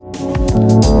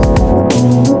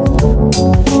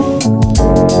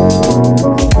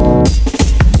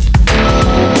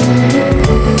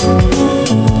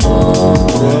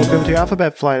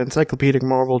Bed Flight Encyclopedic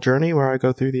Marvel Journey, where I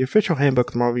go through the official handbook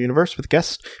of the Marvel Universe with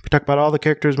guests. We talk about all the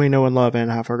characters we know and love and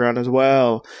have forgotten as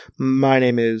well. My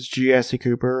name is Jesse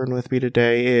Cooper, and with me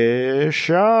today is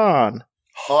Sean.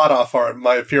 Hot off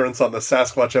my appearance on the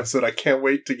Sasquatch episode, I can't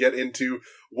wait to get into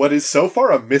what is so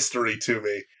far a mystery to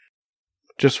me.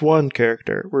 Just one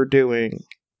character. We're doing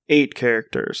 8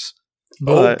 characters.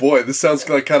 Oh boy, this sounds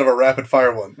like kind of a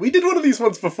rapid-fire one. We did one of these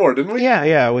ones before, didn't we?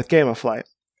 Yeah, with Gamma Flight.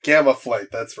 Gamma Flight,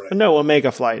 that's right. No,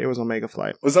 Omega Flight. It was Omega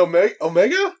Flight. Was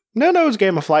Omega? No, it was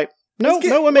Gamma Flight. No,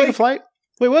 Omega Flight.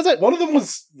 Wait, was it? One of them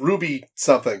was Ruby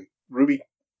something. I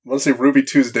want to say Ruby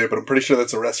Tuesday, but I'm pretty sure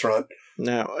that's a restaurant.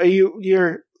 No,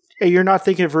 you're not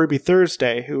thinking of Ruby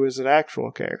Thursday, who is an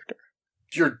actual character.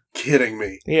 You're kidding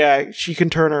me. Yeah, she can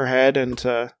turn her head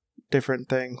into different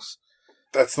things.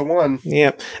 That's the one.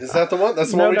 Yep. Is that the one?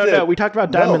 That's the one we did. No. We talked about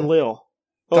Diamond Lil.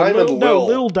 Diamond Lil.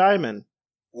 Lil Diamond.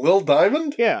 Lil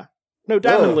Diamond? Yeah. No,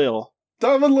 Diamond Lil.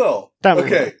 Diamond Lil. Diamond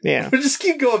okay. Lil. Yeah. We just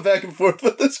keep going back and forth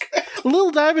with this crap.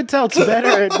 Lil Diamond sounds better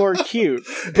and more cute.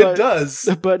 It does.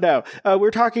 But no.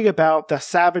 We're talking about the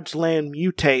Savage Land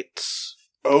Mutates.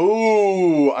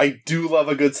 Oh, I do love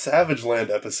a good Savage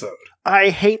Land episode. I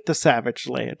hate the Savage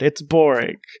Land. It's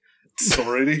boring.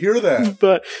 Sorry to hear that.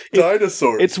 But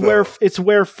dinosaurs. It's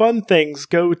where fun things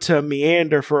go to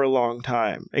meander for a long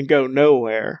time and go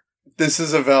nowhere. This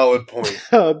is a valid point.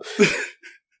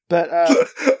 But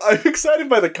I'm excited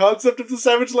by the concept of the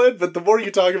Savage Land, but the more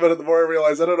you talk about it, the more I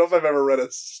realize I don't know if I've ever read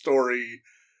a story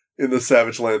in the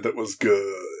Savage Land that was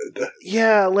good.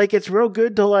 Yeah, like it's real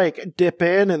good to like dip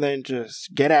in and then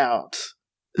just get out.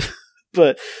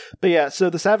 but yeah,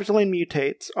 so the Savage Land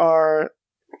Mutates are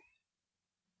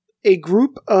a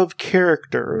group of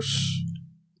characters,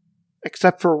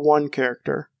 except for one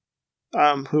character,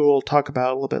 who we'll talk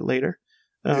about a little bit later.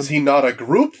 Is he not a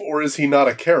group, or is he not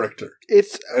a character?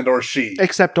 Or she?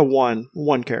 Except a one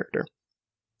character.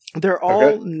 They're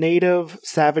all native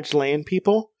Savage Land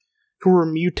people who were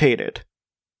mutated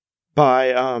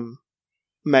by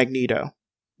Magneto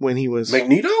when he was...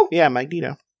 Magneto? Yeah,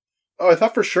 Magneto. Oh, I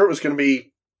thought for sure it was going to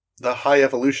be the High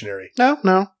Evolutionary.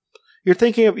 No. You're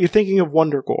thinking of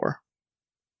Wonder Gore.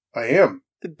 I am.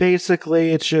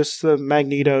 Basically, it's just the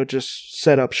Magneto just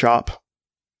set up shop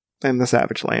in the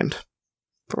Savage Land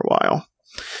for a while.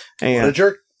 And, what a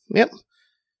jerk. Yep.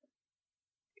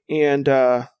 And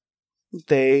they're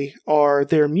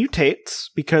mutates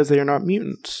because they are not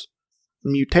mutants.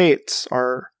 Mutates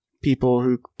are people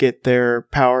who get their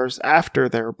powers after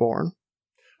they're born.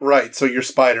 Right, so you're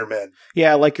Spider-Man.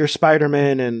 Yeah, like your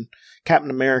Spider-Man and Captain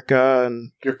America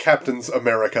and... Your Captain's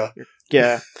America.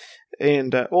 Yeah.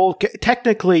 And,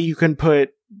 technically you can put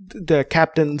the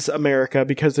Captain's America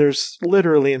because there's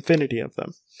literally infinity of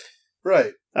them.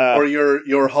 Right. Or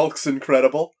your Hulk's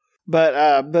Incredible.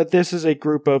 But this is a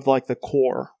group of, like, the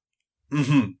core.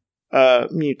 Mm-hmm.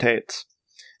 Mutates.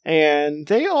 And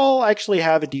they all actually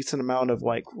have a decent amount of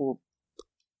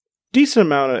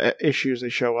issues they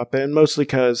show up in, mostly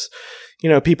because,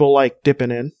 people like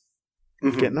dipping in,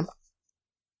 getting them.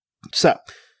 So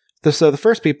the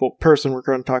first person we're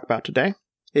going to talk about today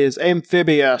is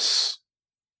Amphibious.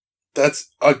 That's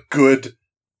a good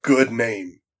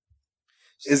name.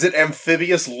 Is it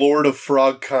Amphibious Lord of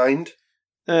Frog Kind?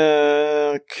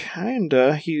 Kinda.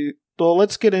 Well,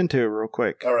 let's get into it real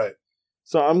quick. All right.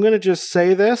 So I'm going to just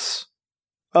say this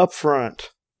up front.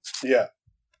 Yeah.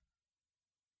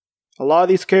 A lot of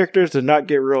these characters did not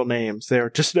get real names. They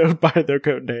are just known by their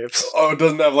code names. Oh, it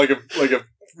doesn't have like a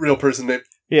real person name?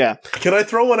 Yeah. Can I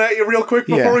throw one at you real quick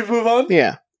before we move on?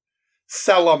 Yeah.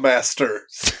 Salamaster.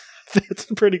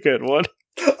 That's a pretty good one.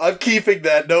 I'm keeping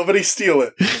that. Nobody steal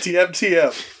it.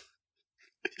 TM.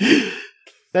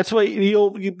 That's what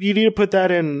you need to put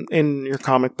that in your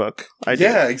comic book.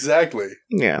 Yeah, exactly.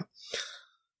 Yeah.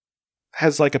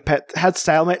 Has like a pet, has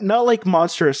salamander, not like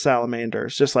monstrous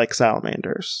salamanders, just like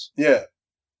salamanders. Yeah.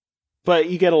 But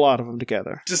you get a lot of them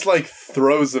together. Just like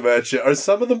throws them at you. Are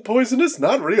some of them poisonous?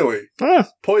 Not really.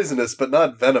 Poisonous, but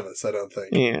not venomous, I don't think.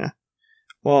 Yeah.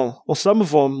 Well, some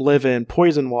of them live in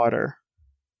poison water.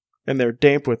 And they're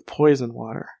damp with poison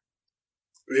water.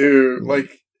 Ew,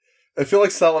 I feel like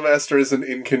Salamaster is an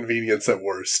inconvenience at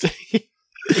worst.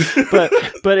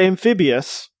 but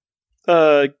Amphibious,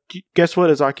 guess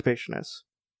what his occupation is?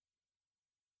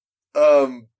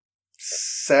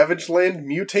 Savage Land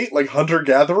Mutate? Like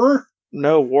hunter-gatherer?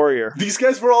 No, warrior. These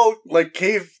guys were all, like,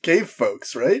 cave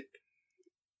folks, right?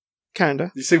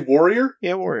 Kinda. Did you say warrior?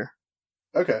 Yeah, warrior.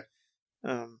 Okay.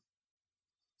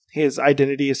 His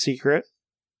identity is secret.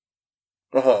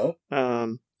 Uh-huh.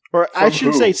 Or I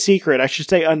shouldn't say secret, I should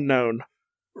say unknown.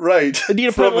 Right. I need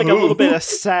to put like a little bit of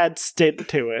sad stint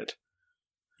to it.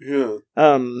 Yeah.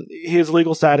 His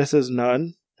legal status is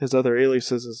none. His other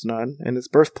aliases is none, and his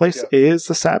birthplace is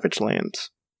the Savage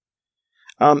Lands.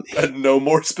 And no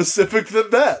more specific than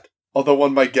that. Although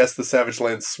one might guess the Savage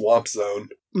Lands swamp zone.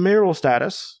 Marital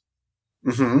status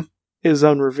is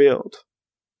unrevealed.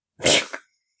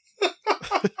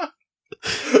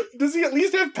 Does he at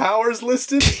least have powers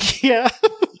listed? Yeah.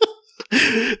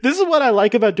 This is what I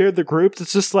like about doing the groups.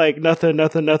 It's just like nothing.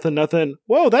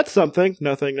 Whoa, that's something.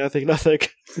 Nothing.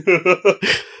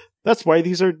 That's why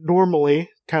these are normally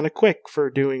kind of quick for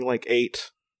doing like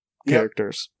 8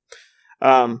 characters.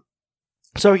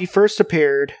 So he first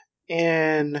appeared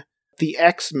in the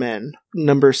X-Men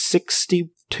number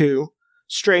 62,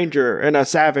 Stranger in a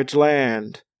Savage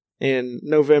Land, in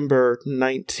November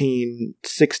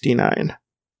 1969.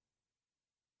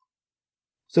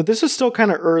 So this is still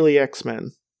kind of early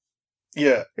X-Men.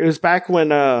 Yeah. It was back when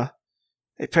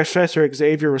Professor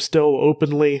Xavier was still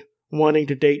openly wanting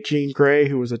to date Jean Grey,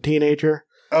 who was a teenager.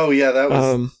 Oh, yeah, that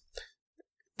was...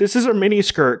 this is her mini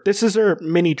skirt. This is her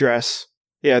mini dress.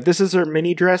 Yeah, this is her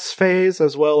mini dress phase,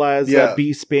 as well as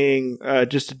Beast being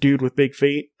just a dude with big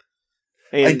feet.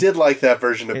 And, I did like that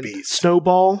version of Beast.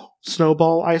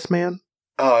 Snowball Iceman.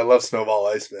 Oh, I love Snowball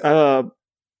Iceman.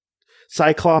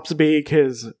 Cyclops being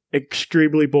his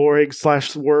extremely boring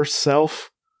 / worse self.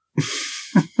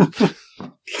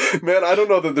 Man, I don't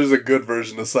know that there's a good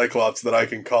version of Cyclops that I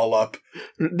can call up.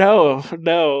 No.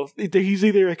 He's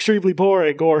either extremely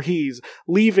boring or he's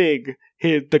leaving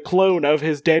the clone of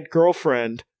his dead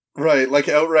girlfriend. Right, like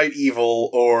outright evil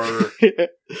or...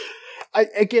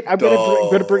 I'm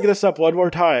going to bring this up one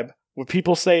more time. When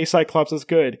people say Cyclops is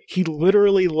good, he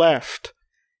literally left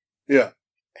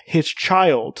his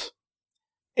child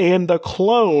and the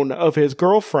clone of his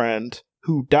girlfriend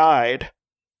who died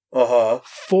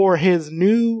for his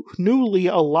newly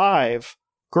alive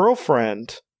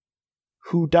girlfriend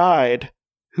who died,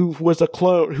 who was a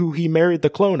clone, who he married the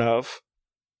clone of,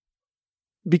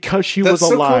 because she was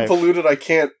alive. That's so convoluted I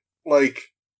can't,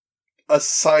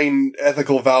 assign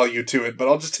ethical value to it, but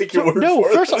I'll just take your word for it. No,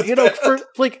 first off,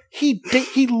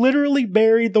 he literally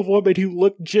married the woman who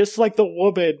looked just like the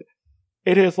woman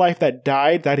in his life that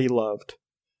died that he loved.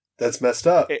 That's messed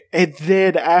up. And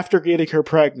then, after getting her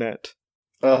pregnant,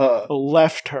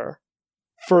 left her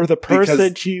for the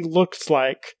person she looks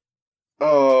like.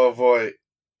 Oh boy.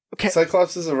 Okay.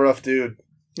 Cyclops is a rough dude.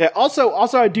 Yeah, also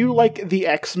I do like the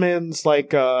X-Men's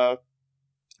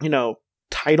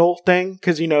title thing,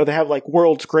 because they have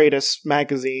World's Greatest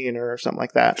Magazine or something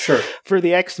like that. Sure. For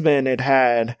the X-Men, it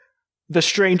had The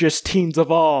Strangest Teens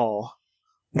of All.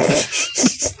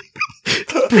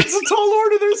 It's a tall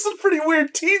order. There's some pretty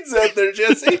weird teens out there,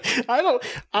 Jesse.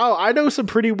 I know some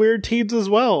pretty weird teens as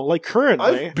well.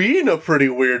 Currently, I've been a pretty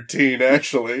weird teen,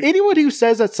 actually. Anyone who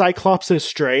says that Cyclops is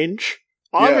strange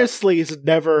obviously has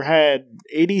never had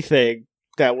anything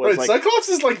that was right. Cyclops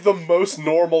is the most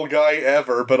normal guy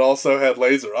ever, but also had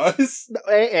laser eyes.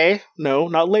 No,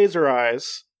 not laser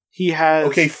eyes. He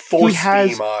has force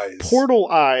beam eyes, portal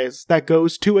eyes that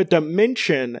goes to a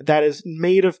dimension that is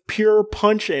made of pure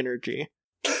punch energy.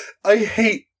 I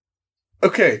hate.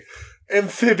 Okay,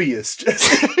 amphibious.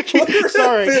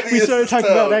 Sorry, we started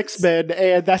talking about X-Men,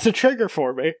 and that's a trigger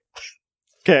for me.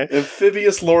 Okay,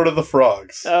 amphibious Lord of the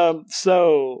Frogs.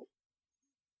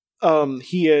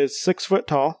 He is 6 foot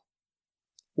tall,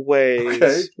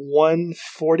 weighs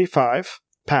 145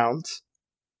 pounds.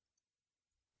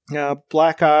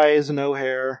 Black eyes, no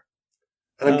hair.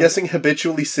 And I'm guessing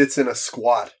habitually sits in a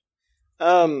squat.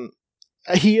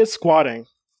 He is squatting.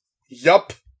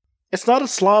 Yup. It's not a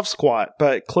Slav squat,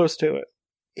 but close to it.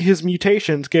 His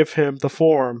mutations give him the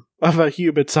form of a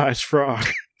human-sized frog.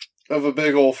 Of a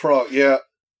big old frog, yeah.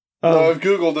 No, I've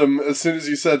Googled him as soon as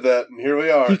you said that, and here we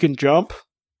are. He can jump.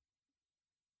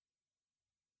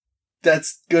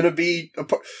 That's gonna be...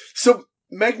 So,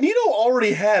 Magneto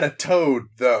already had a toad,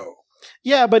 though.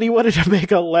 Yeah, but he wanted to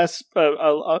make a less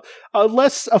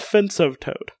offensive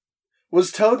Toad.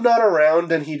 Was Toad not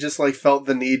around and he just felt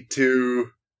the need to...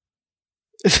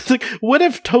 It's what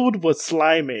if Toad was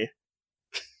slimy?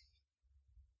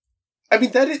 I mean,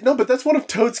 but that's one of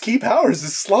Toad's key powers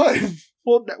is slime.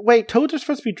 Well, wait, Toads are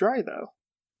supposed to be dry, though.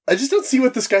 I just don't see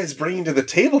what this guy's bringing to the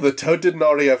table that Toad didn't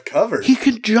already have covered. He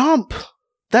can jump.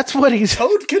 That's what he's...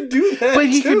 Toad can do that, but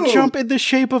he can jump in the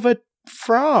shape of a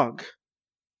frog.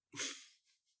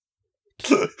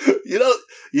 You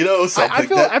know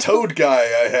something? Toad guy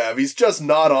I have, he's just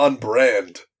not on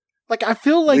brand. I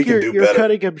feel like you're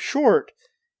cutting him short.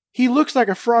 He looks like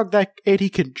a frog and he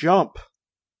can jump.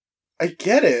 I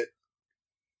get it.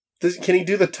 Can he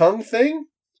do the tongue thing?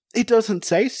 It doesn't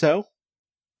say so.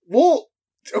 Well,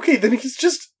 okay, then he's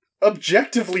just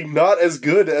objectively not as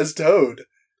good as Toad.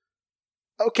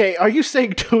 Okay, are you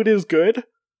saying Toad is good?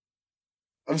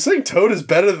 I'm saying Toad is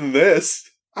better than this.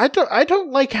 I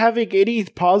don't like having any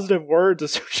positive words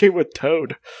associated with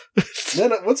Toad.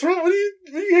 Man, what's wrong? What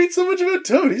do you hate so much about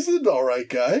Toad? He's an alright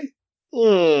guy.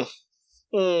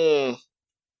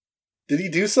 Did he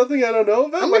do something I don't know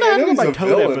about? I'm gonna have him on my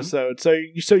Toad episode, so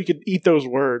you can eat those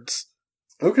words.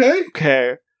 Okay.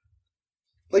 Okay.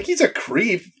 Like, he's a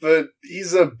creep, but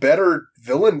he's a better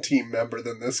villain team member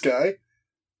than this guy.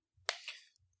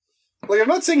 Like, I'm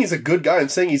not saying he's a good guy, I'm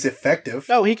saying he's effective.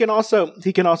 No, he can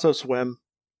also swim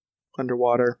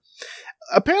underwater.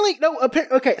 Apparently,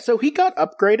 okay, so he got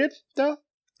upgraded, though,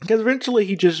 because eventually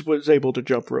he just was able to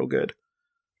jump real good.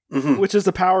 Mm-hmm. Which is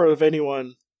the power of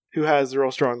anyone who has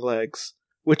real strong legs,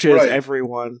 which is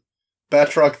everyone.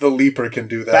 Batroc the Leaper can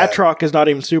do that. Batroc is not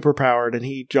even super powered, and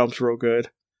he jumps real good.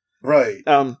 Right.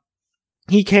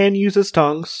 He can use his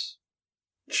tongues.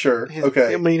 Sure.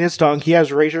 Okay. I mean, his tongue. He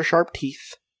has razor sharp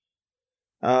teeth.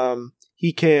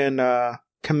 He can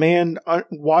command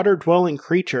water dwelling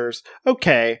creatures.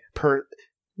 Okay.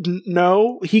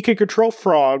 No, he can control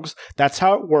frogs. That's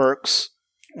how it works.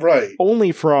 Right.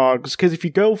 Only frogs, because if you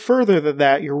go further than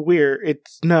that, you're weird.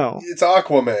 It's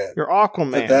Aquaman. You're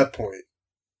Aquaman. At that point.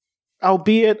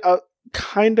 Albeit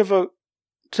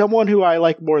someone who I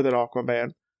like more than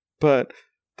Aquaman. But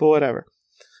whatever.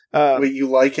 Wait, you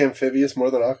like Amphibious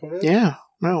more than Aquaman? Yeah.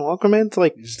 No, Aquaman's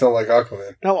like... You just don't like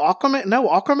Aquaman. No,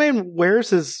 Aquaman wears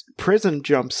his prison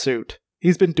jumpsuit.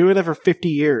 He's been doing it for 50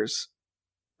 years.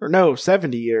 Or no,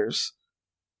 70 years.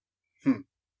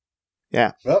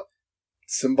 Yeah. Well,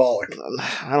 symbolic.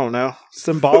 I don't know.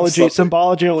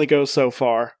 Symbology only goes so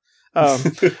far.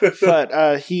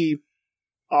 But he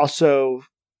also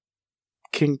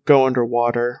can go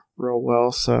underwater real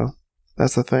well, so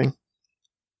that's the thing.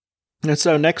 And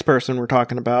so next person we're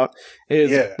talking about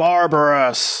is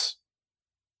Barbarous.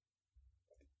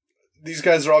 These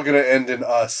guys are all going to end in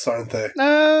us, aren't they?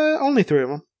 Only 3 of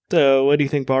them. So what do you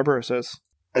think Barbarous is?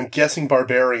 I'm guessing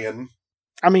Barbarian.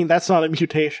 I mean, that's not a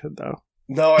mutation, though.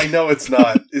 No, I know it's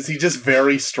not. Is he just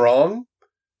very strong?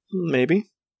 Maybe.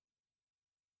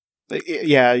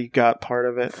 Yeah, you got part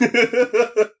of it.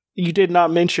 You did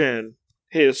not mention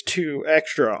his 2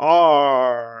 extra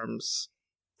arms.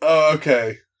 Oh,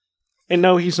 okay. And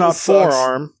no, he's not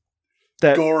 4-arm.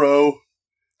 That Goro.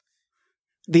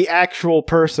 The actual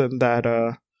person that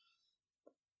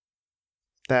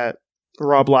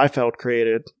Rob Liefeld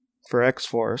created for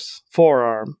X-Force.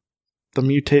 4-arm. The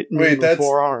mutant with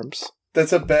 4 arms.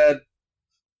 That's a bad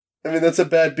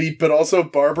beat, but also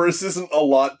Barbarous isn't a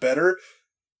lot better.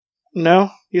 No,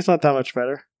 he's not that much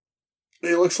better.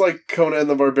 He looks like Conan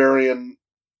the Barbarian,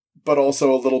 but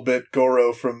also a little bit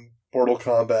Goro from Mortal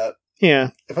Kombat. Yeah.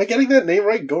 Am I getting that name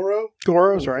right, Goro?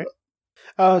 Goro's right.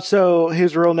 So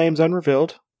his real name's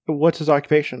unrevealed. What's his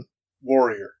occupation?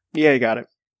 Warrior. Yeah, you got it.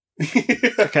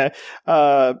 Okay.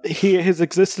 His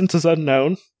existence is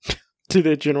unknown to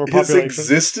the general population. His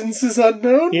existence is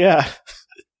unknown? Yeah.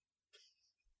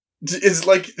 Is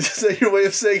that your way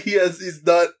of saying he's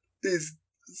not his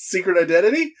secret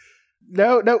identity?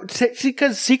 No,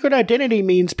 because secret identity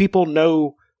means people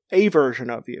know a version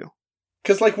of you.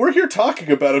 Because, we're here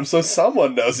talking about him, so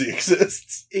someone knows he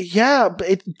exists. Yeah, but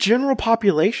it's general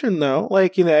population, though.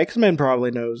 X-Men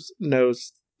probably knows,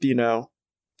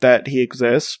 that he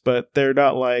exists, but they're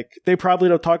not they probably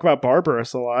don't talk about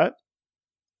Barbarous a lot.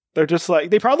 They're just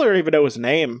they probably don't even know his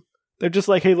name. They're just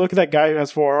hey, look at that guy who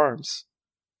has 4 arms.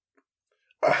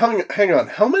 Hang on,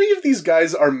 how many of these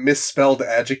guys are misspelled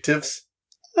adjectives?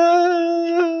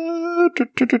 Only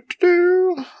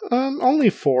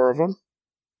 4 of them.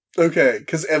 Okay,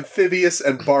 because Amphibious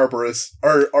and Barbarous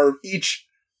are each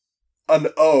an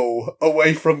O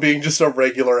away from being just a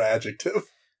regular adjective.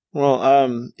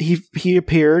 Well, he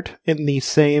appeared in the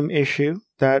same issue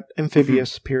that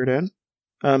Amphibious appeared in.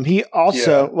 He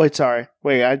also... Yeah.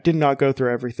 Wait, I did not go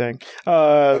through everything.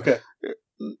 Okay.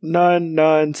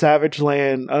 None, Savage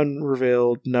Land,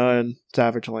 unrevealed, none,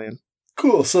 Savage Land.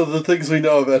 Cool, so the things we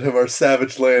know about him are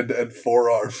Savage Land and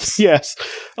 4 arms. Yes.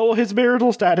 Well, his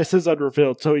marital status is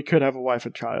unrevealed, so he could have a wife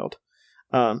and child.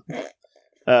 A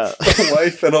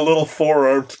wife and a little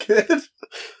 4-armed kid?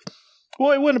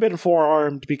 Well, it wouldn't have been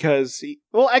 4-armed because it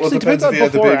depends on if he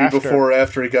had the baby before or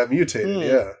after he got mutated,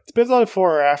 yeah. It depends on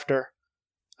before or after.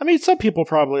 I mean, some people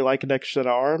probably like an extra set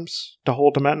of arms to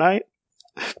hold them at night.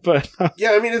 But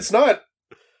yeah, I mean, it's not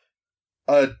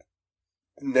a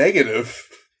negative.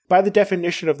 By the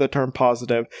definition of the term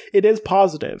positive, it is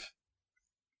positive.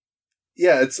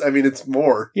 Yeah, it's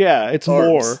more. Yeah, it's arms.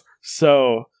 more.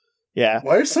 So, Yeah.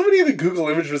 Why are so many of the Google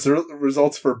image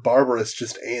results for Barbarous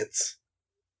just ants?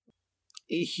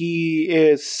 He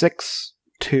is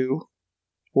 6'2",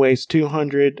 weighs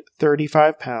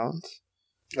 235 pounds,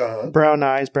 brown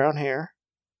eyes, brown hair.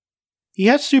 He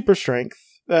has super strength.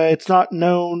 It's not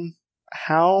known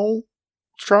how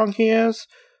strong he is,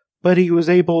 but he was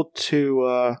able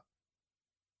to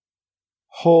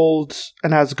hold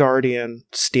an Asgardian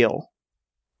steel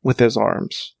with his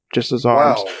arms, just his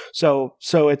arms. Wow.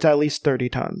 So it's at least 30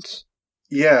 tons.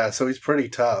 Yeah, so he's pretty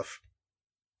tough.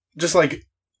 Just like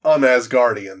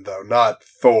un-Asgardian, though, not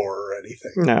Thor or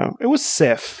anything. No, it was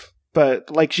Sif,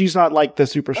 but like she's not like the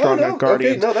super strong Asgardians.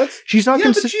 Okay, no, that's she's not.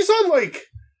 Yeah, but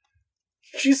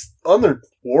she's on their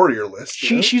warrior list.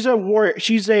 She's a warrior.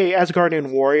 She's a Asgardian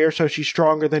warrior, so she's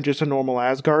stronger than just a normal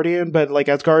Asgardian. But like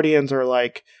Asgardians are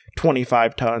like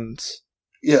 25 tons,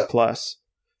 plus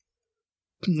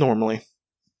normally,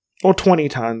 or 20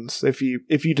 tons if you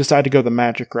decide to go the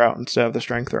magic route instead of the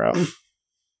strength route.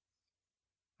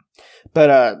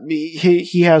 But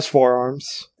he has 4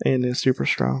 arms and is super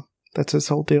strong. That's his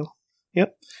whole deal.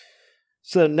 Yep.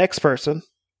 So next person,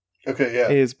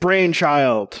 is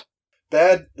Brainchild.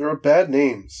 There are bad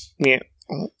names. Yeah.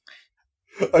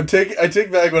 I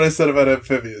take back what I said about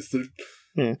Amphibious.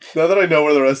 Now that I know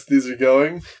where the rest of these are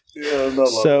going, I'm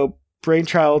not loving. So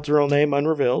Brainchild's real name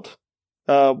unrevealed.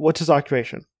 What's his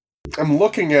occupation? I'm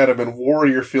looking at him and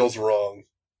warrior feels wrong.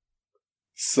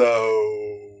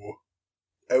 So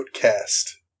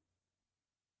outcast.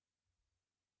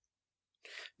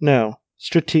 No.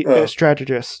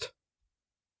 Strategist.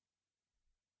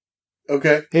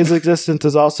 Okay. His existence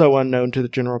is also unknown to the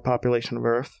general population of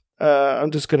Earth.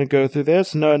 I'm just going to go through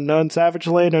this. None Savage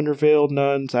Land, unrevealed,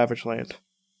 none Savage Land.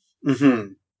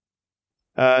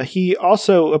 Mm-hmm. He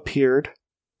also appeared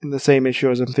in the same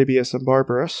issue as Amphibious and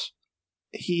Barbarous.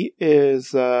 He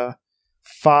is 5'4".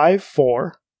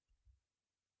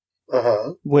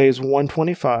 Weighs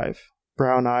 125.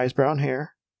 Brown eyes, brown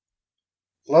hair.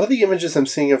 A lot of the images I'm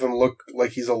seeing of him look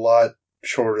like he's a lot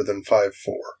shorter than 5'4".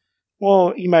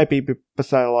 Well, he might be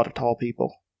beside a lot of tall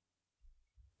people.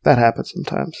 That happens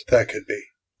sometimes. That could be.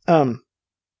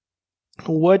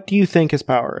 What do you think his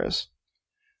power is?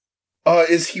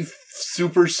 Is he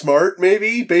super smart,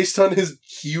 maybe, based on his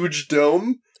huge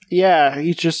dome? Yeah,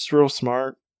 he's just real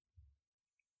smart.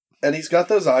 And he's got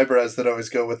those eyebrows that always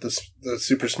go with the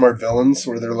super smart villains,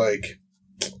 where they're like,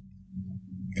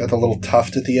 got the little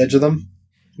tuft at the edge of them.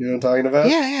 You know what I'm talking about?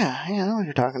 Yeah, I know what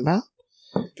you're talking about.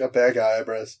 Got bad guy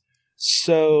eyebrows.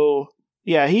 So,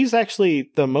 yeah, he's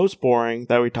actually the most boring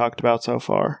that we talked about so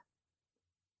far.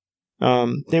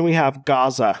 Then we have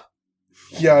Gaza.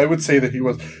 Yeah, I would say that he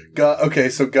was. Okay,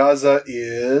 so Gaza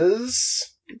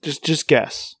is... Just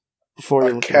guess. Before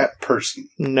a cat person.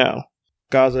 No.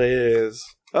 Gaza is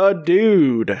a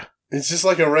dude. It's just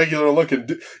like a regular looking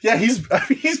dude. Yeah, he's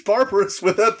Barbarous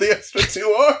without the extra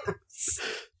 2 arms.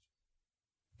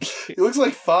 He looks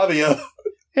like Fabio.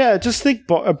 Yeah, just think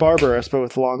Barbarous, but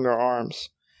with longer arms.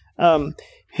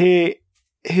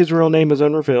 His real name is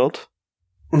unrevealed.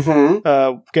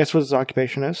 Mm-hmm. Guess what his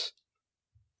occupation is?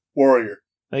 Warrior.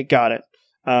 I got it.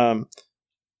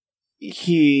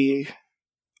 He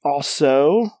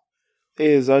also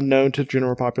is unknown to the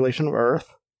general population of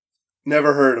Earth.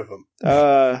 Never heard of him.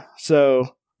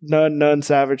 So none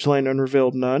Savage Land,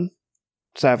 unrevealed, none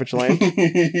Savage Land.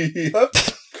 Yep.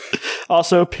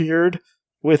 Also appeared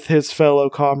with his fellow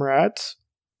comrades.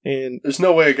 There's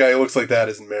no way a guy who looks like that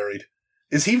isn't married.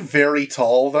 Is he very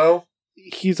tall, though?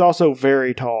 He's also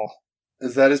very tall.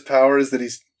 Is that his power, is that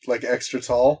he's, like, extra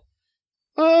tall?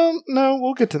 No,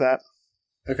 we'll get to that.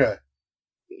 Okay.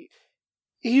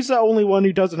 He's the only one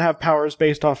who doesn't have powers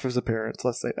based off his appearance,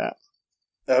 let's say that.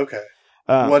 Okay.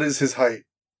 What is his height?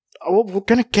 Oh, we're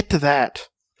gonna get to that.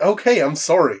 Okay, I'm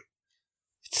sorry.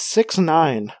 It's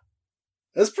 6'9".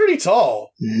 That's pretty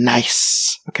tall.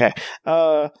 Nice. Okay.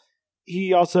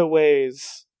 He also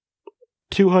weighs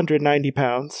 290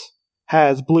 pounds,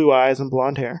 has blue eyes and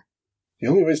blonde hair. He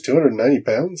only weighs 290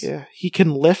 pounds? Yeah. He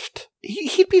can lift.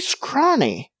 He'd be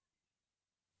scrawny.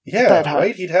 Yeah,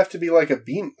 right? He'd have to be like a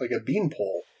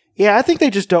beanpole. Yeah, I think they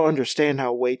just don't understand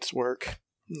how weights work.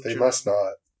 They must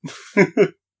not.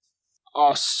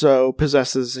 Also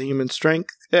possesses human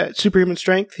strength, superhuman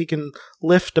strength. He can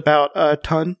lift about a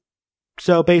ton.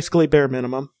 So basically bare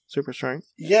minimum super strength.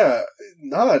 Yeah,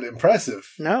 not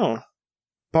impressive. No.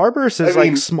 Barbarous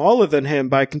is smaller than him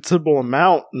by a considerable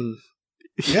amount.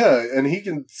 Yeah, and he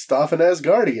can stop an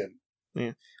Asgardian.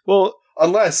 Yeah. Well,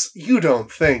 unless you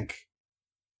don't think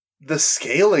the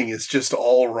scaling is just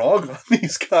all wrong on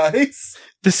these guys.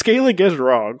 The scaling is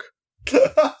wrong.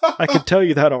 I can tell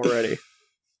you that already.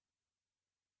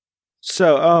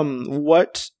 So,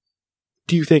 what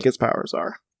do you think his powers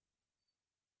are?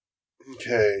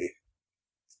 Okay.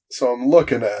 So I'm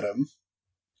looking at him.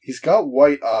 He's got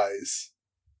white eyes.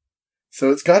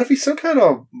 So it's got to be some kind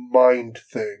of mind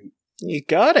thing. You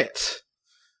got it.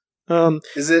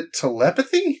 Is it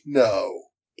telepathy? No.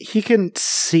 He can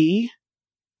see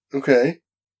Okay.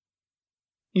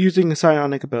 using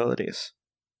psionic abilities.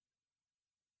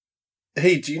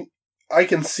 Hey, I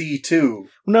can see too.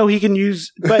 No, he can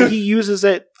use, but he uses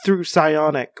it through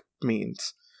psionic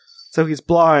means. So he's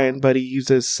blind, but he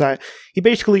uses he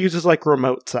basically uses like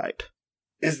remote sight.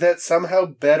 Is that somehow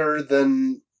better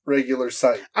than regular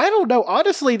sight? I don't know.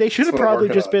 Honestly, they should have That's what I'm probably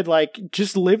working just on. been like,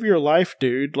 just live your life,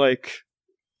 dude. Like,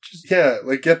 Yeah,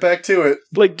 like get back to it.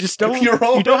 like just don't. You're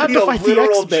You don't have already to a fight the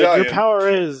literal X-Men. Your giant. power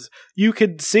is you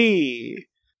can see.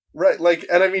 Right, like,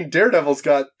 and I mean, Daredevil's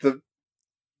got the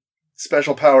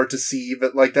special power to see,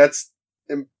 but like that's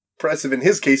impressive in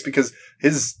his case because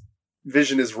his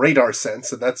vision is radar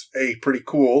sense, and that's A, pretty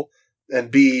cool,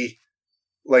 and B,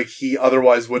 like he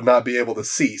otherwise would not be able to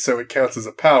see, so it counts as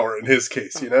a power in his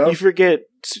case, you know? You forget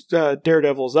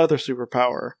Daredevil's other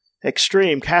superpower,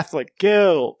 extreme Catholic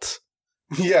guilt.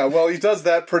 Yeah, well, he does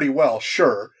that pretty well,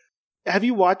 sure. Have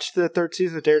you watched the third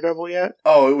season of Daredevil yet?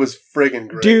 Oh, it was friggin'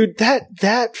 great. Dude,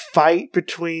 that fight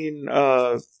between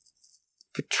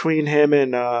him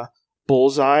and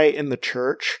Bullseye in the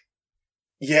church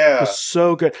Yeah. was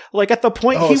so good. Like at the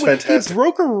point Oh, he it's fantastic.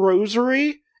 broke a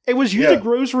rosary. It was using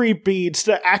rosary beads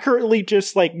to accurately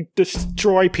just like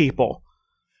destroy people.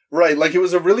 Right, like it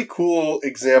was a really cool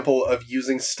example of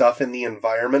using stuff in the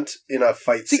environment in a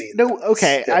fight scene. No,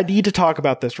 okay, Yeah. I need to talk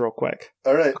about this real quick.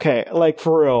 All right. Okay, like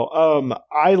for real.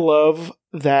 I love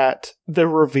that the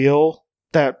reveal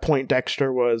that Point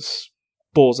Dexter was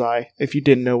Bullseye, if you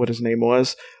didn't know what his name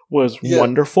was Yeah.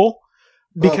 wonderful.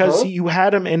 Because Uh-huh. you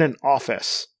had him in an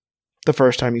office the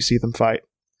first time you see them fight.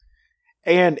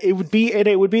 And it would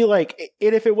be like,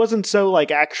 if it wasn't so like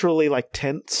actually like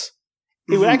tense,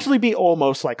 it would Mhm. actually be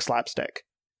almost like slapstick.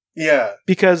 Yeah.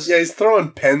 Because Yeah, he's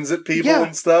throwing pens at people Yeah.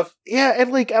 and stuff. yeah,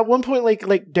 and like at one point,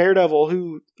 like Daredevil,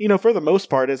 who for the most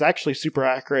part is actually super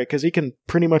accurate because he can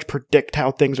pretty much predict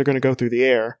how things are going to go through the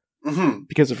air Mm-hmm.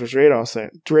 because of his radar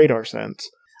sense.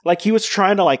 Like he was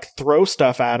trying to like throw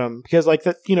stuff at him because like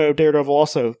that Daredevil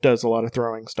also does a lot of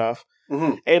throwing stuff,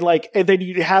 Mm-hmm. and then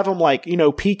you have him like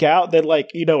peek out, then like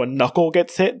a knuckle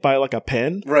gets hit by like a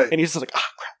pin, Right. and he's just like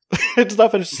crap and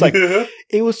stuff, and it's just like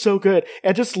it was so good.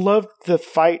 I just loved the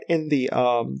fight in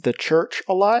the church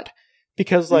a lot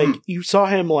because like you saw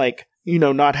him like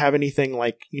not have anything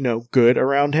like good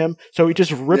around him, so he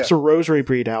just rips a rosary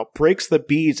bead out, breaks the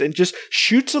beads, and just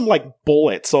shoots them like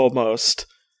bullets almost,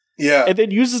 Yeah. and then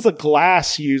uses the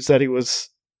glass that he was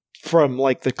from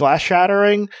like the glass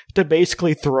shattering to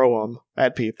basically throw them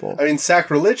at people. I mean,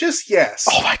 sacrilegious? Yes.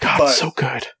 Oh my god, but so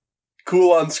good!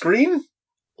 cool on screen?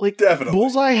 Like Definitely.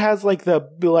 Bullseye has like the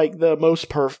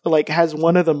most has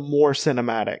one of the more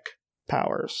cinematic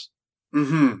powers.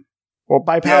 Mm-hmm. Well,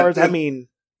 by powers Yeah, I mean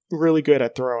really good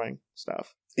at throwing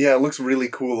stuff. Yeah, it looks really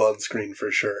cool on screen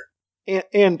for sure.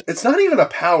 And It's not even a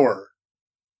power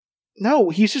no,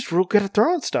 he's just real good at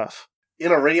throwing stuff.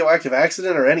 in a radioactive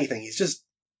accident or anything. He's just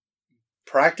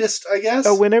practiced, I guess?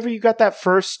 Oh, whenever you got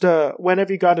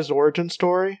whenever you got his origin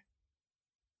story,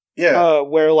 yeah.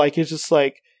 where like he's just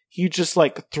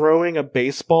like throwing a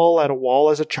baseball at a wall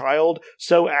as a child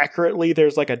so accurately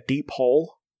there's like a deep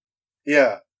hole.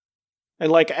 Yeah.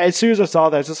 And like as soon as I saw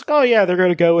that, it's just like, oh yeah, they're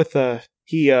gonna go with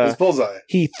It's Bullseye.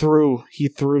 he threw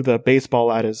the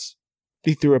baseball at his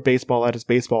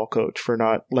baseball coach for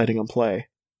not letting him play.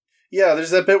 Yeah,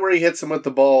 there's that bit where he hits him with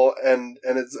the ball, and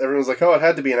everyone's like, "Oh, it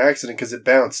had to be an accident because it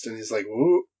bounced," and he's like,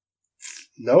 "Ooh,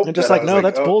 nope." And just And I like, was no,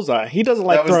 that's oh. Bullseye. He doesn't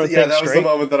like That was throwing the, things that was straight. the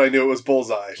moment that I knew it was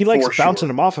Bullseye. He likes for bouncing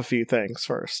sure. him off a few things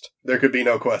first. There could be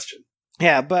no question.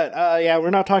 Yeah, but we're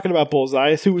not talking about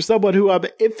Bullseye, who is someone who I'm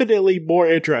infinitely more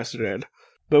interested in.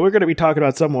 But we're going to be talking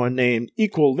about someone named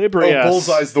Equilibrius. Oh,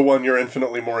 Bullseye's the one you're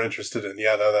infinitely more interested in.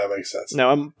 Yeah, no, that makes sense. No,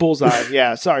 I'm Bullseye.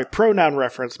 Yeah, sorry. Pronoun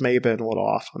reference may have been a little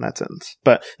off in that sentence.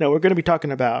 But no, we're going to be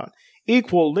talking about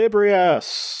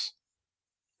Equilibrius.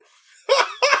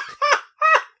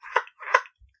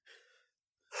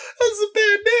 That's a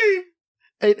bad name.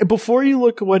 And before you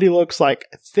look at what he looks like,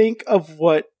 think of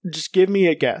just give me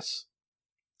a guess.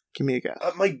 Give me a guess.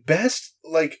 My best,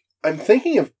 I'm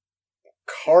thinking of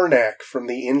Karnak from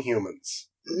the Inhumans.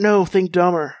 No, think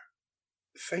dumber.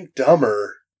 Think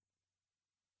dumber.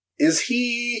 Is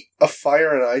he a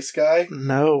fire and ice guy?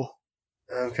 No.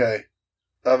 Okay,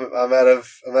 I'm out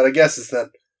of guesses then.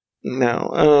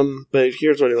 No. But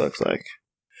here's what he looks like.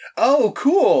 Oh,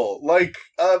 cool! Like,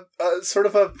 sort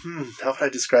of a, how would I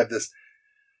describe this?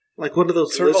 Like one of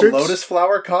those Sort lizards? of a lotus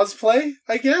flower cosplay,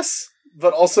 I guess?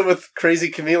 But also with crazy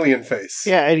chameleon face.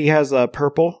 Yeah, and he has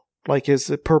purple, like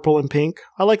his purple and pink.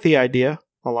 I like the idea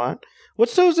a lot.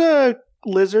 What's those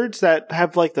lizards that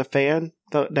have like the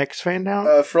next fan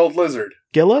down? Frilled lizard.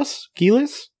 Gillis?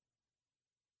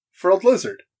 Frilled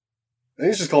lizard. I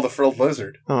think it's just called a frilled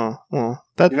lizard. Oh, well,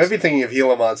 that's... You might be thinking of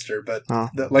Gila Monster, but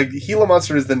Gila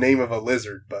Monster is the name of a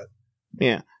lizard, but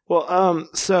yeah. Well,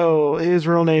 so his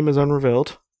real name is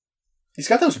unrevealed. He's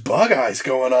got those bug eyes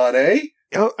going on, eh?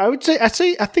 Oh,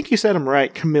 I think you said him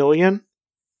right. Chameleon.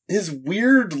 His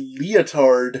weird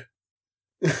leotard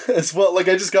as well. Like,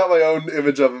 I just got my own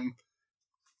image of him.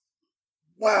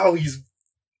 Wow, he's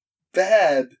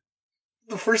bad.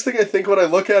 The first thing I think when I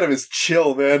look at him is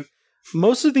chill, man.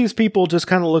 Most of these people just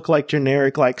kind of look like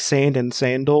generic, like Sand and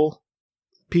Sandal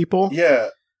people. Yeah.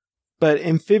 But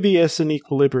Amphibious and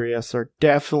Equilibrius are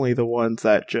definitely the ones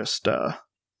that just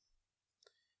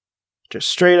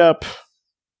straight up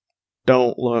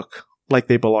don't look like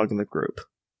they belong in the group.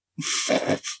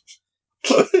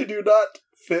 They do not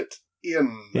fit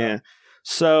in. Yeah.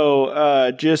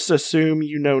 So, just assume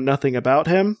you know nothing about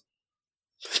him.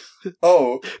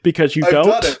 Oh. Because you I've don't.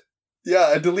 done it.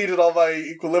 Yeah, I deleted all my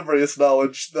Equilibrius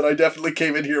knowledge that I definitely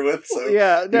came in here with. So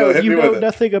yeah, no, you know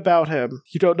nothing about him.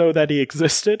 You don't know that he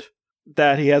existed,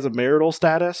 that he has a marital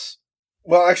status.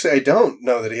 Well, actually, I don't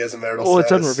know that he has a marital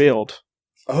status. Well, it's unrevealed.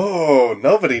 Oh,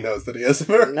 nobody knows that he has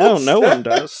a marital status. No one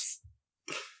does.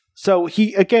 So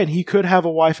he could have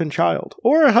a wife and child,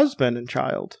 or a husband and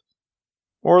child,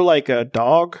 or like a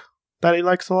dog that he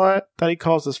likes a lot, that he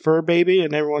calls his fur baby,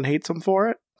 and everyone hates him for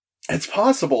it. It's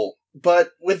possible. But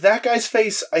with that guy's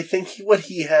face, I think what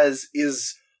he has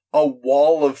is a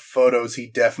wall of photos he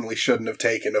definitely shouldn't have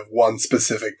taken of one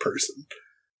specific person.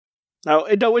 No,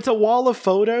 it's a wall of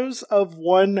photos of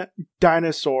one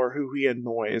dinosaur who he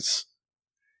annoys.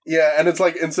 Yeah, and it's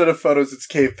like, instead of photos, it's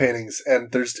cave paintings,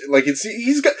 and there's, like,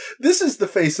 this is the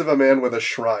face of a man with a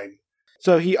shrine.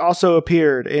 So he also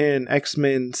appeared in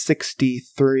X-Men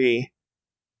 63.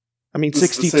 I mean,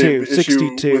 62.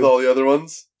 62. With all the other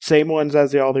ones? Same ones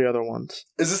as all the other ones.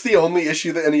 Is this the only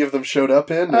issue that any of them showed up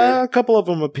in? A couple of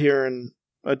them appear in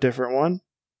a different one.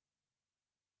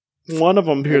 One of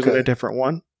them appears in a different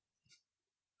one.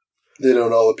 They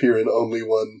don't all appear in only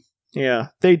one. Yeah,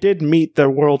 they did meet the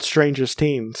world's strangest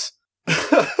teens.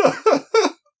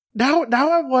 Now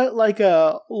I want like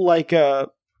a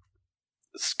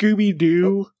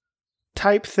Scooby-Doo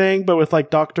type thing, but with like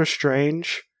Doctor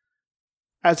Strange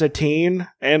as a teen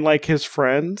and like his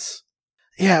friends.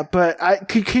 Yeah, but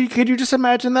could you just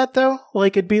imagine that though?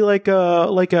 Like it'd be like a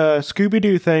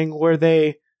Scooby-Doo thing where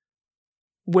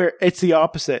it's the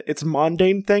opposite. It's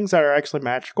mundane things that are actually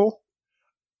magical.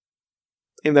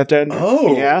 In that then,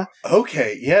 yeah,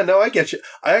 okay, yeah, no, I get you.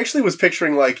 I actually was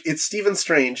picturing like it's Stephen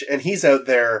Strange, and he's out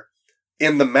there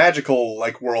in the magical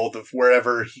like world of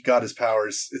wherever he got his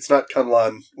powers. It's not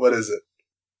Kunlun. What is it?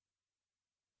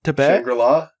 Tibet,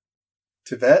 Shangri-La,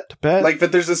 Tibet. Like,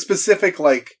 but there's a specific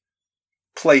like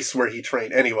place where he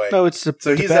trained. Anyway, no, it's so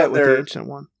Tibet he's out there, with the ancient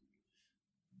one.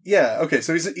 Yeah, okay,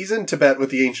 so he's in Tibet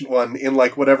with the ancient one in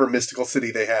like whatever mystical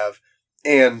city they have,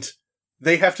 and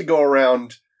they have to go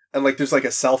around. And, like, there's, like,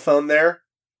 a cell phone there.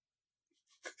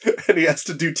 And he has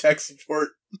to do tech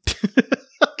support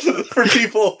for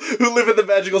people who live in the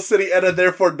magical city and are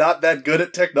therefore not that good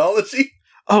at technology.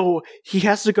 Oh, he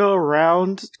has to go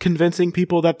around convincing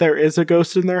people that there is a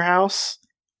ghost in their house?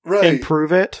 Right. And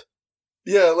prove it?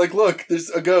 Yeah, like, look, there's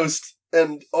a ghost.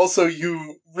 And also,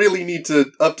 you really need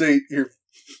to update your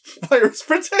virus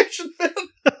protection, man.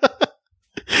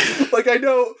 Like, I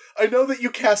know that you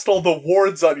cast all the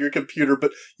wards on your computer,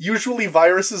 but usually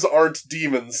viruses aren't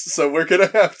demons, so we're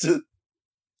gonna have to.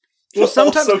 Well,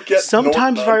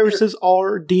 sometimes viruses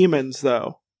are demons,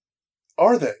 though.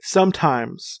 Are they?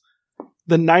 Sometimes.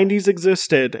 The 90s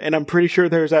existed, and I'm pretty sure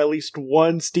there's at least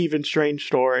one Stephen Strange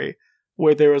story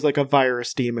where there was like a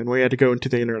virus demon where you had to go into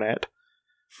the internet.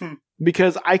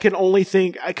 Because I can only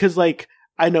think, because like,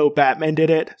 I know Batman did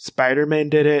it, Spider-Man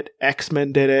did it,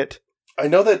 X-Men did it. I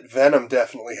know that Venom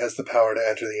definitely has the power to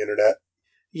enter the internet.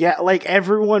 Yeah, like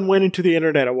everyone went into the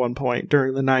internet at one point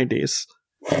during the 90s.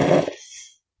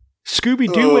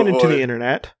 Scooby-Doo went into the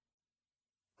internet.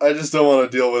 I just don't want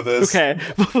to deal with this. Okay,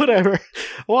 but whatever.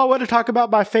 Well, I want to talk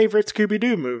about my favorite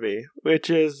Scooby-Doo movie, which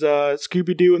is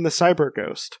Scooby-Doo and the Cyber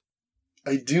Ghost.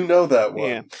 I do know that one.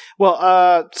 Yeah.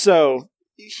 Well, so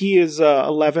he is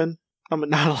 11. I'm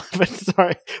not 11,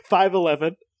 sorry.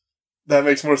 5'11". That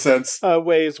makes more sense.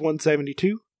 Weighs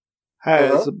 172.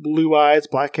 Has blue eyes,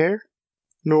 black hair.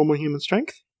 Normal human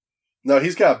strength. No,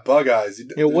 he's got bug eyes.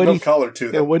 Yeah, There's no color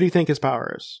to them. What do you think his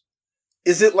power is?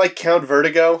 Is it like Count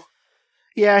Vertigo?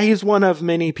 Yeah, he's one of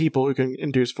many people who can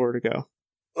induce vertigo.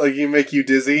 Like he make you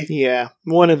dizzy? Yeah,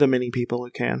 one of the many people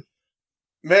who can.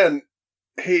 Man,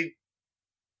 hey,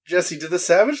 Jesse, do the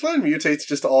Savage Land mutates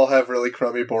just all have really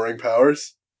crummy, boring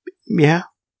powers? Yeah.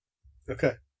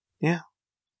 Okay. Yeah.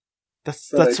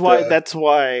 That's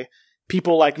why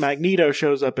people like Magneto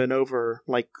shows up in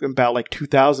about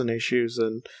 2,000 issues,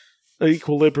 and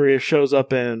Equilibria shows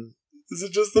up in. Is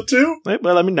it just the two?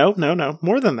 Well, I mean, no,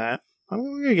 more than that.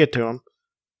 I'm gonna get to him.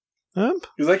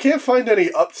 Because I can't find any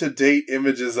up-to-date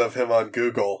images of him on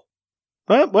Google.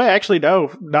 Well, actually,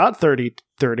 no, not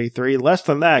 33, less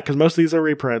than that, because most of these are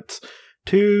reprints.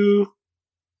 2,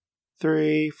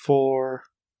 3, 4.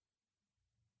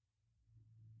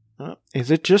 Is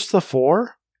it just the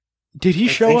 4? Did he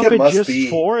show up in just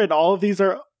 4 and all of these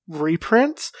are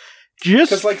reprints?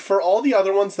 Because, for all the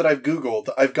other ones that I've Googled,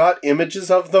 I've got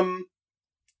images of them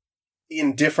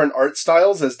in different art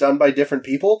styles as done by different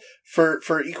people. For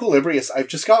Equilibrius, I've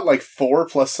just got 4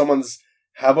 plus someone's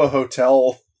Habbo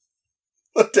Hotel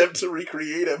attempt to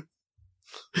recreate him.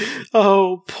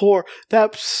 Oh, poor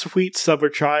that sweet summer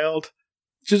child.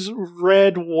 Just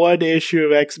read one issue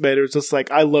of X-Men. It was just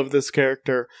I love this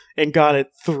character, and got it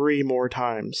 3 more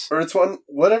times. Or it's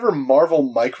whatever Marvel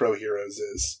Micro Heroes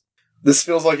is. This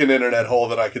feels like an internet hole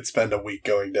that I could spend a week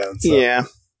going down. So. Yeah,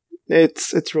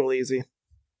 it's real easy.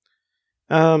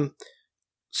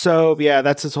 So yeah,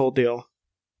 that's his whole deal.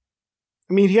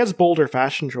 I mean, he has bolder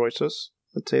fashion choices.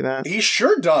 Let's say that. He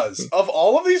sure does. Of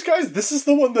all of these guys, this is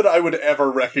the one that I would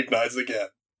ever recognize again.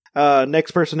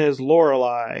 Next person is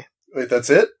Lorelei. Wait, that's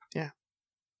it? Yeah.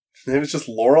 His name is just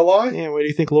Lorelei? Yeah, what do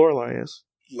you think Lorelei is?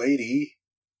 Lady,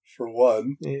 for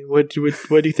one. Yeah, what do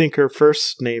you think her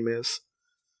first name is?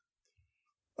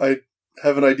 I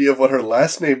have an idea of what her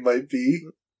last name might be.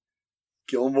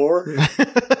 Gilmore?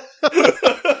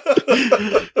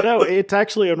 No, it's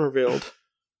actually unrevealed.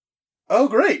 Oh,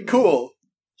 great. Cool.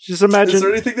 Just imagine. Is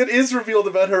there anything that is revealed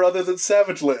about her other than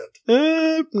Savage Land?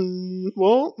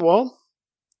 Well,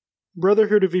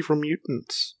 Brotherhood of Evil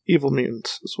Mutants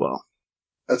as well.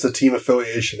 That's a team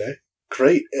affiliation, eh?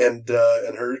 Great. And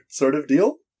her sort of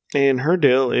deal? And her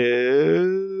deal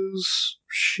is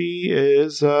she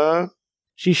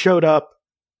showed up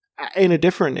in a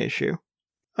different issue,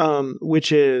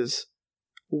 which is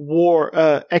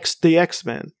the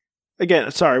X-Men.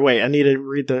 Again, sorry, wait, I need to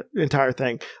read the entire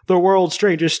thing. The world's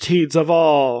strangest teens of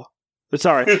all.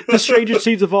 Sorry, the strangest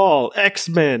teens of all.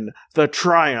 X-Men, the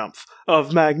triumph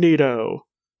of Magneto.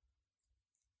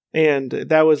 And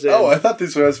that was it. Oh, I thought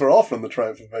these guys were all from the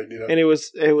Triumph of Magneto. And it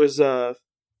was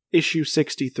issue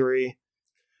 63.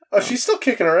 Oh, she's still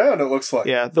kicking around, it looks like.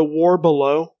 Yeah, the war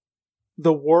below.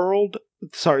 The war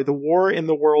in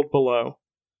the world below.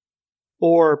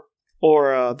 Or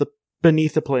the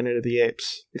Beneath the Planet of the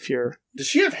Apes, if you're... Does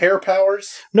she have hair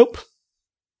powers? Nope.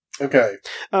 Okay.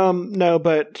 No,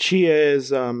 but she is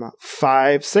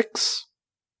 5'6",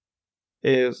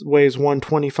 weighs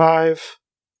 125,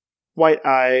 white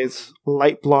eyes,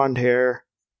 light blonde hair,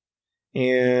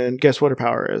 and guess what her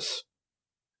power is?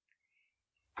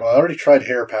 Well, I already tried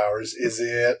hair powers. Is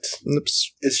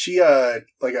she a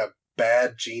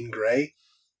bad Jean Grey?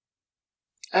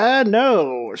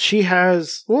 No. She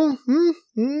has,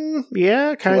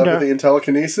 yeah, kinda. Telepathy and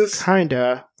telekinesis?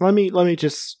 Kinda. Let me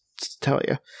just tell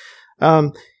you.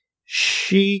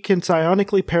 She can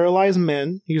psionically paralyze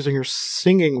men using her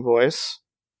singing voice.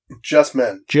 Just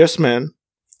men. Just men.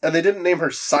 And they didn't name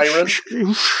her Siren?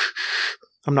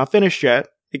 I'm not finished yet.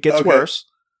 It gets worse.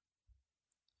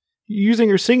 Using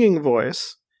her singing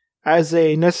voice as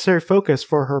a necessary focus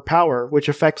for her power, which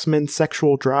affects men's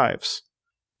sexual drives.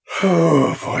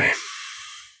 Oh, boy.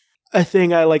 A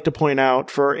thing I like to point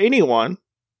out for anyone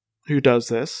who does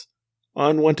this,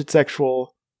 unwanted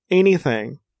sexual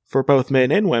anything for both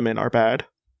men and women are bad.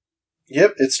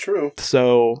 Yep, it's true.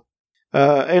 So,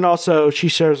 and also she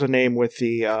shares a name with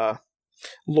the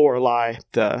Lorelei,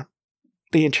 the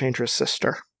Enchantress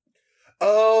sister.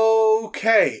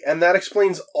 Okay, and that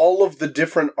explains all of the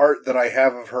different art that I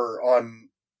have of her on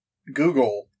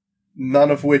Google,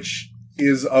 none of which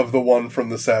is of the one from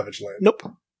the Savage Land. Nope.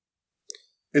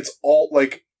 It's all,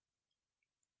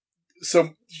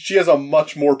 so she has a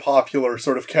much more popular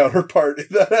sort of counterpart in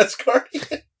that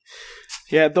Asgardian.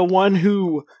 Yeah, the one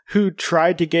who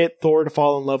tried to get Thor to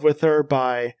fall in love with her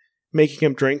by making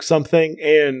him drink something,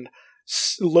 and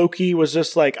Loki was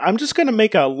just like, I'm just going to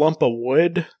make a lump of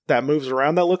wood that moves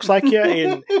around that looks like you,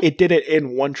 and it did it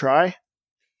in one try.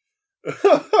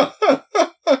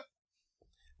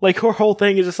 Her whole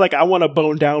thing is just I want to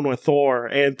bone down with Thor,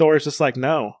 and Thor's just like,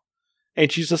 no.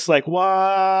 And she's just like,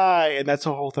 why? And that's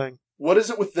the whole thing. What is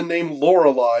it with the name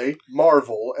Lorelei,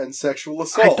 Marvel, and sexual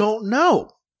assault? I don't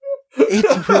know.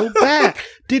 It's real bad.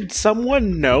 Did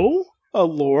someone know a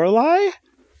Lorelei?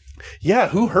 Yeah,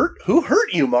 who hurt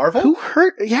you, Marvel? Who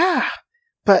hurt? Yeah.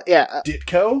 But yeah.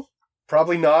 Ditko?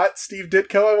 Probably not Steve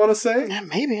Ditko, I want to say. Yeah,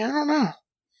 maybe. I don't know.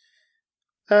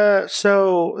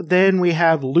 So then we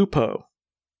have Lupo.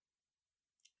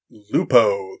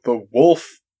 Lupo, the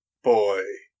wolf boy.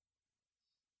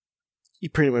 You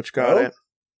pretty much got it.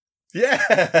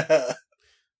 Yeah!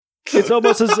 It's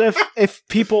almost as if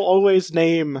people always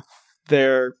name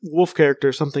their wolf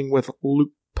character something with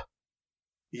loop.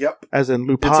 Yep. As in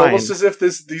lupine. It's almost as if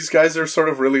these guys are sort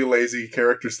of really lazy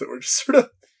characters that were just sort of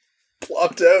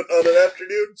plopped out on an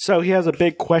afternoon. So he has a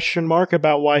big question mark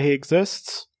about why he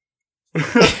exists.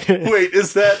 Wait,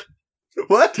 is that...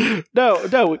 What?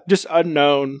 No, just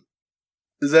unknown.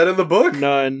 Is that in the book?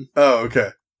 None. Oh, okay.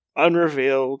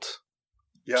 Unrevealed.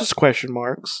 Yeah. Just question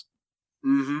marks.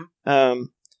 Mm-hmm.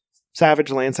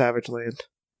 Savage Land.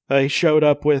 He showed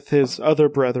up with his other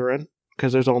brethren,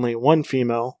 because there's only one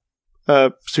female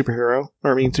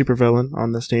supervillain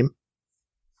on this team.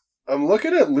 I'm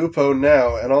looking at Lupo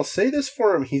now, and I'll say this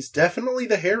for him, he's definitely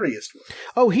the hairiest one.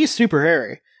 Oh, he's super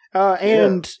hairy.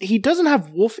 And he doesn't have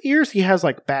wolf ears, he has,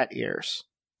 like, bat ears.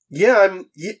 Yeah,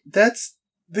 that's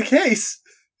the case.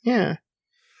 Yeah.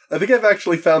 I think I've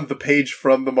actually found the page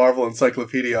from the Marvel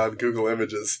Encyclopedia on Google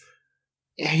Images.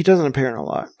 He doesn't appear in a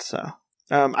lot, so...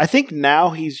 I think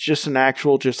now he's just an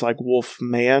actual, just like wolf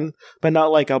man, but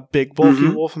not like a big bulky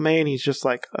wolf man. He's just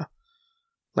like a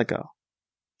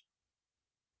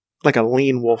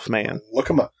lean wolf man. Look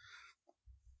him up.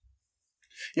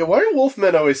 Yeah, why are wolf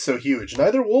men always so huge?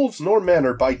 Neither wolves nor men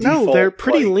are by default. No, they're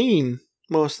pretty lean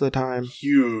most of the time.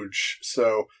 Huge.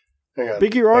 So, hang on.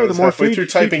 Bigger you are, the more food. Through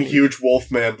typing "huge wolf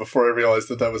man" before I realized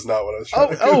that was not what I was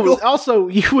trying to Google. Also,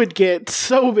 you would get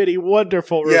so many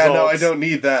wonderful results. Yeah, no, I don't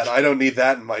need that. I don't need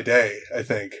that in my day, I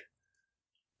think.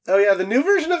 Oh yeah, the new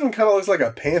version of him kind of looks like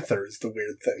a panther is the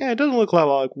weird thing. Yeah, it doesn't look a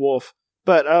lot like wolf,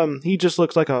 but he just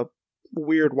looks like a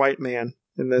weird white man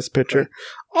in this picture.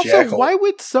 Also, Jackal. Why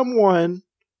would someone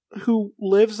who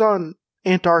lives on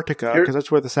Antarctica, because that's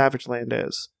where the Savage Land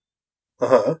is,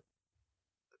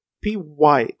 be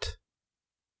white?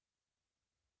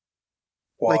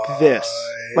 Why? Like this.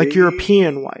 Like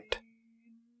European white.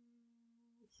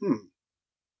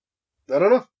 I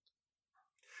don't know.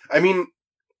 I mean,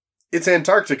 it's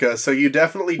Antarctica, so you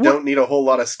definitely don't need a whole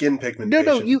lot of skin pigmentation.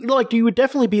 No, you would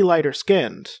definitely be lighter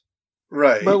skinned.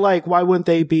 Right. But, like, why wouldn't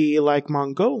they be, like,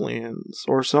 Mongolians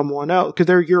or someone else? Because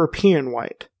they're European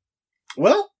white.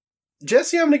 Well,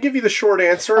 Jesse, I'm going to give you the short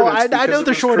answer. Oh, I know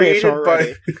the short answer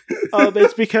already.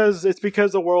 It's because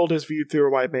the world is viewed through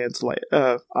a white man's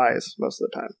eyes most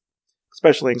of the time,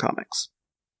 especially in comics.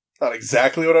 Not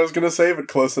exactly what I was going to say, but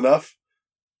close enough.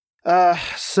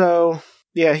 So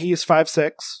yeah, he's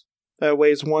 5'6",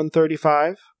 weighs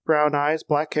 135, brown eyes,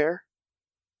 black hair.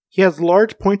 He has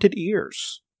large pointed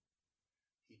ears.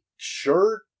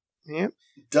 Sure. Yep.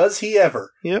 Does he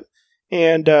ever? Yep.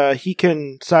 And he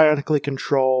can psionically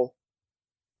control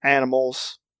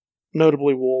animals,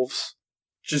 notably wolves.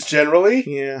 Just generally?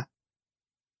 Yeah.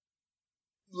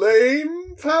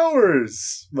 Lame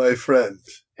powers, my friend.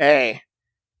 Hey,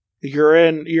 you're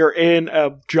in a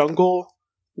jungle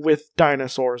with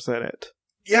dinosaurs in it.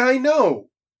 Yeah, I know.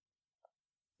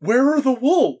 Where are the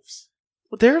wolves?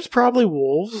 There's probably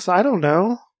wolves. I don't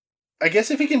know. I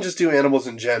guess if he can just do animals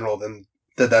in general, then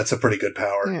that's a pretty good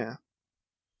power. Yeah.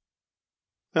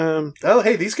 Oh,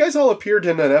 hey, these guys all appeared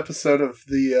in an episode of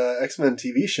the X-Men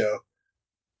TV show.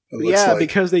 Yeah,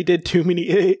 because they did too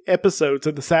many episodes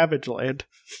in the Savage Land.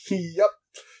 Yep.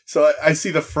 So I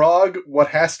see the frog, what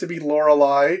has to be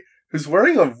Lorelei, who's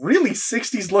wearing a really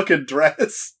 60s-looking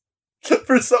dress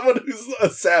for someone who's a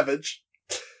savage.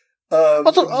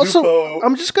 Also,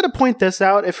 I'm just going to point this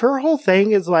out. If her whole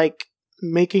thing is, like,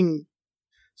 making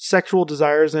sexual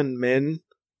desires in men,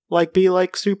 like, be,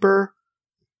 like, super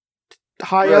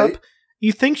high up,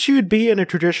 you think she would be in a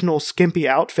traditional skimpy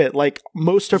outfit like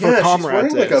most of her comrades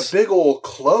she's wearing, like, a big old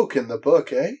cloak in the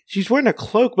book, eh? She's wearing a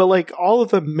cloak, but, like, all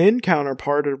of the men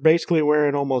counterpart are basically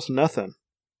wearing almost nothing.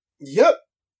 Yep.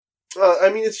 I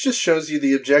mean, it just shows you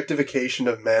the objectification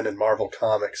of men in Marvel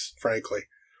Comics, frankly.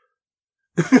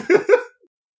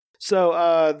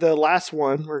 So, the last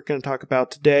one we're going to talk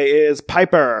about today is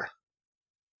Piper.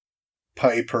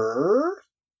 Piper?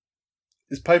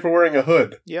 Is Piper wearing a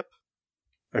hood? Yep.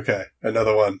 Okay,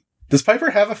 another one. Does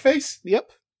Piper have a face?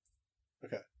 Yep.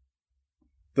 Okay.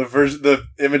 The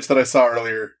image that I saw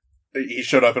earlier, he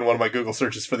showed up in one of my Google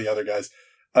searches for the other guys.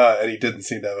 And he didn't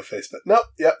seem to have a face, but nope,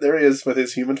 yep, there he is with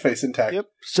his human face intact. Yep.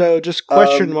 So just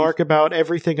question mark about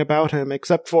everything about him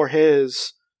except for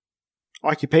his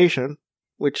occupation,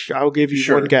 which I'll give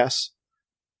you one guess.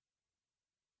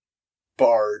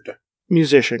 Bard.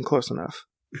 Musician, close enough.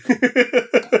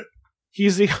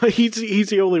 He's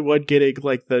the only one getting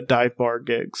like the dive bar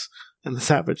gigs in the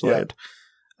Savage Land.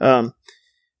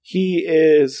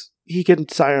 He can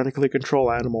psionically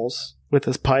control animals with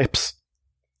his pipes.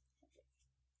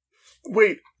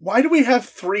 Wait, why do we have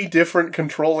 3 different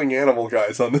controlling animal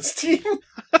guys on this team?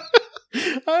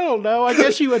 I don't know. I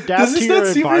guess you adapt to your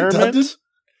environment. Redundant?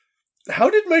 How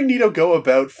did Magneto go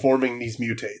about forming these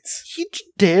mutates? He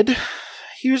did.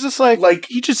 He was just like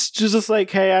he just like,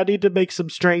 hey, I need to make some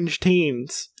strange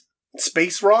teens.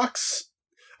 Space rocks?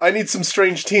 I need some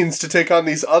strange teens to take on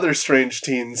these other strange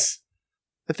teens.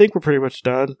 I think we're pretty much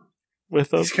done with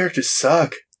them. These characters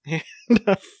suck.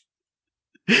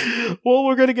 Well,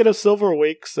 we're gonna get a Silver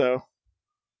Week, so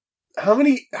how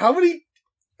many?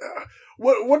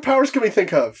 What powers can we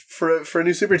think of for a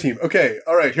new super team? Okay,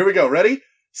 all right, here we go. Ready?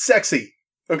 Sexy.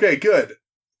 Okay, good.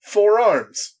 4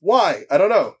 arms. Why? I don't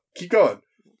know. Keep going.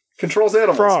 Controls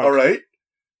animals. Frog. All right.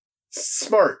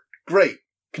 Smart. Great.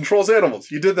 Controls animals.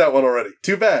 You did that one already.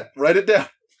 Too bad. Write it down.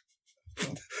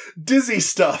 Dizzy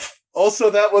stuff. Also,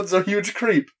 that one's a huge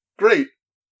creep. Great.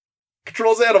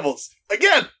 Controls animals.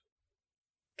 Again!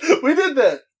 We did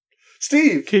that!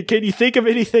 Steve! Can you think of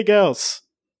anything else?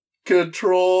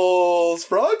 Controls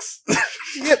frogs?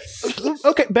 Yep.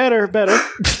 Okay, better.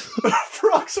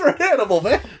 Frogs are an animal,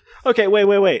 man. Okay,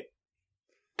 wait.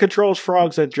 Controls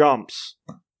frogs and jumps.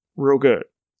 Real good.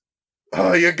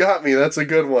 Oh, you got me. That's a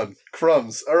good one.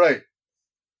 Crumbs. All right.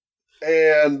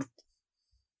 And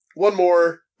one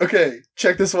more. Okay,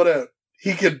 check this one out.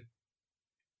 He can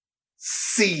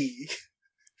see.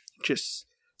 Just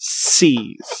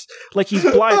sees. Like he's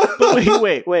blind. But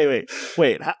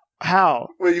wait. How?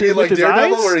 Wait, you mean like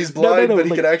Daredevil where he's blind but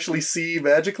he can actually see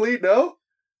magically? No?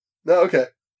 No, okay.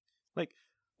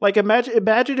 Like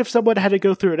imagine if someone had to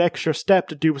go through an extra step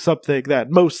to do something that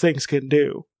most things can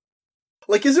do.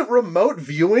 Like, is it remote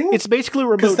viewing? It's basically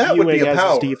remote viewing as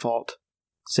his default.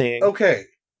 Seeing. Okay,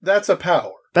 that's a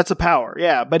power. That's a power,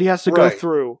 yeah, but he has to go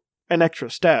through an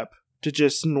extra step to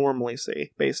just normally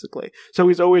see, basically. So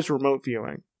he's always remote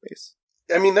viewing.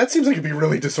 I mean, that seems like it'd be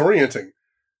really disorienting.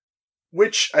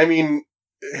 Which, I mean,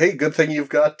 hey, good thing you've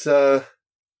got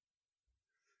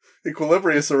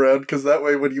Equilibrius around, because that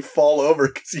way when you fall over,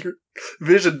 because your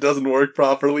vision doesn't work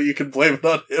properly, you can blame it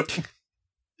on him.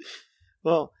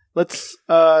 Well, let's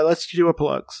do a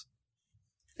plugs.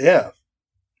 Yeah.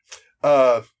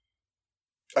 I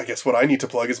guess what I need to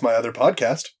plug is my other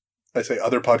podcast. I say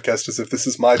other podcast as if this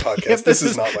is my podcast. This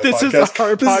is not my podcast. This is our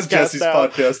podcast. This is Jesse's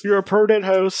podcast. You're a permanent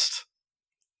host.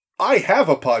 I have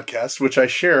a podcast, which I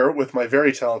share with my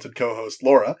very talented co-host,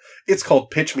 Laura. It's called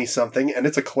Pitch Me Something, and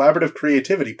it's a collaborative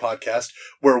creativity podcast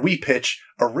where we pitch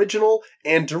original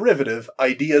and derivative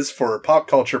ideas for pop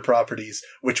culture properties,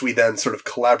 which we then sort of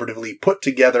collaboratively put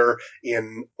together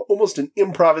in almost an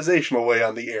improvisational way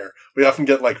on the air. We often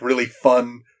get like really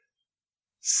fun,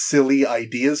 silly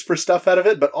ideas for stuff out of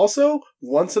it, but also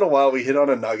once in a while we hit on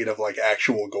a nugget of like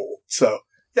actual gold. So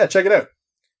yeah, check it out.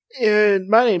 And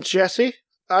my name's Jesse.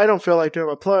 I don't feel like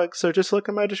doing a plug, so just look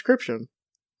at my description.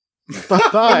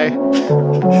 Bye.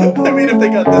 I mean, if they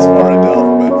got this far into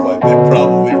Alphabet Flight, they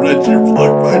probably read your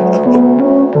plug by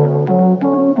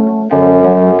now.